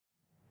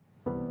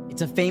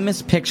It's a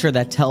famous picture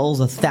that tells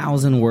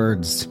 1,000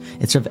 words.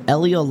 It's of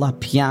Elio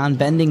Lapian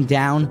bending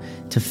down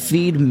to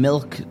feed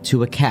milk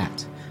to a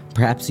cat.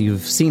 Perhaps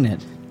you've seen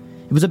it.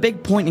 It was a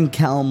big point in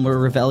Kelm where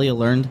Rav Elio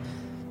learned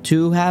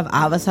to have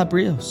avas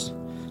habrios,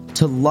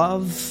 to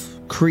love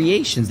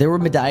creations. They were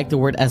medayik the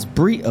word as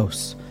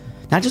brios,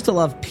 not just to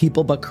love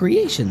people but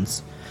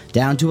creations,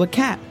 down to a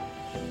cat.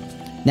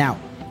 Now,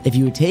 if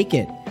you would take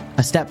it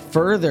a step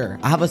further,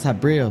 avas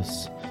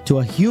habrios, to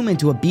a human,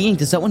 to a being,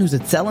 to someone who's a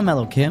tzelem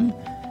Elokim,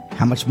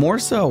 how much more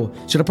so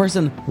should a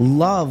person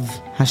love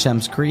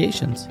Hashem's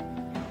creations?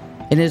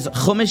 In his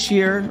Chumash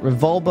year,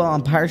 Revolba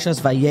on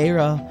Parshas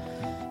Vayera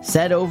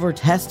said over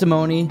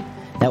testimony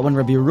that when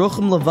Rabbi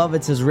Yerucham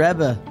Levovitz's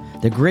Rebbe,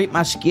 the great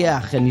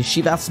Mashgiach in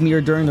Yeshivas Mir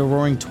during the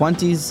Roaring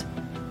Twenties,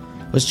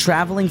 was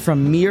traveling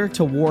from Mir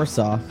to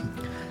Warsaw,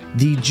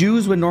 the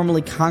Jews would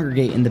normally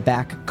congregate in the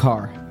back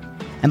car.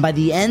 And by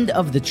the end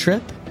of the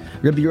trip,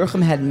 Rabbi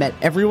Yerucham had met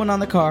everyone on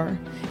the car,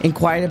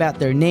 inquired about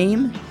their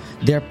name,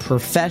 their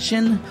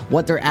profession,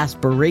 what their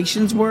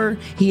aspirations were.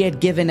 He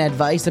had given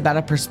advice about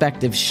a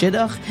prospective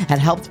shidduch, had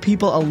helped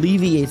people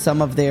alleviate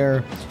some of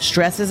their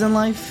stresses in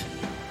life.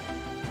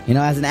 You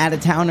know, as an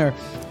out-of-towner,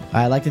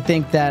 I like to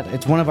think that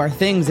it's one of our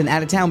things in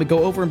out-of-town. We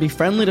go over and be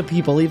friendly to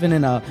people, even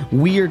in a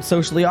weird,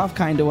 socially off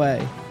kind of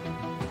way.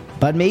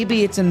 But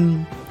maybe it's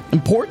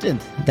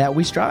important that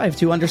we strive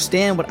to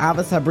understand what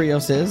Avas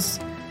Habrios is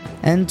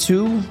and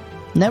to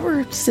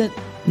never sit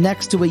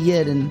next to a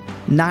Yid and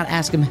not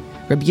ask him,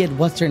 Reb Yid,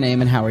 what's your name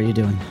and how are you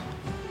doing?